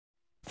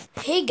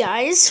Hey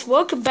guys,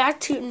 welcome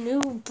back to a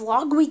new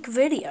Vlog Week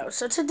video.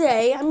 So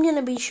today I'm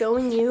gonna be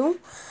showing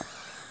you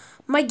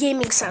my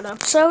gaming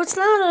setup. So it's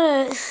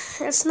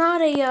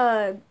not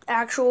a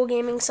actual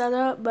gaming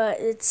setup, but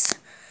it's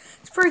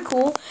pretty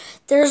cool.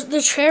 There's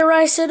the chair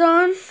I sit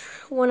on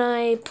when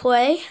I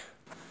play.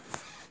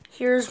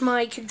 Here's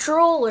my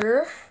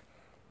controller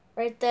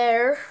right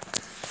there.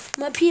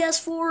 My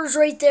PS4 is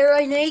right there.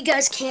 I know you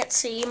guys can't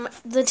see.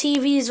 The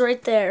TV's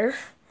right there.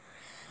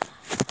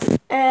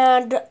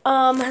 And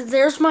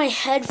there's my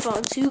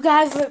headphones. You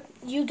guys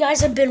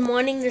have been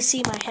wanting to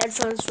see my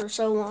headphones for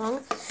so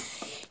long.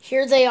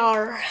 Here they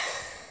are.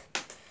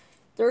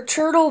 They're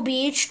Turtle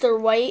Beach. They're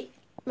white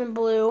and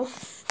blue.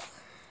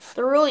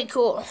 They're really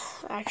cool,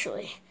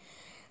 actually.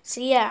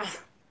 So yeah,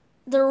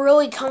 they're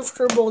really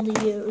comfortable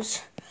to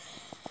use.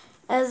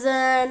 And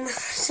then,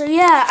 so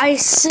yeah, I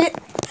sit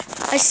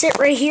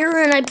right here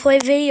and I play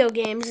video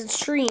games and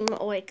stream.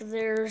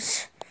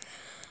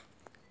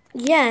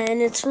 Yeah,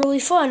 and it's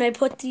really fun. I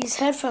put these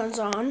headphones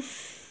on.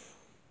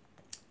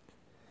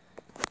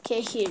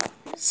 Okay, here.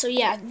 So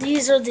yeah,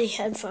 these are the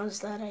headphones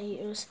that I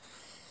use.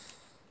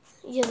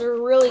 Yeah, they're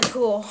really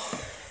cool.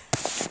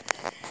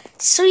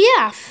 So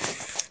yeah,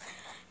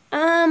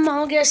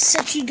 I'll just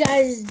set you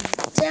guys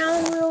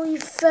down really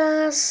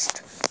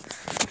fast.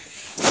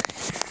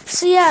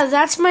 So yeah,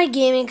 that's my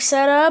gaming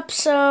setup.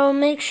 So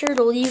make sure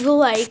to leave a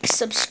like,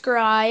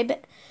 subscribe.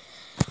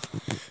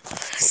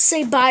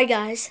 Say bye,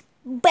 guys.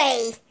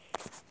 Bye.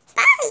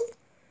 Bye.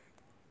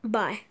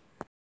 Bye.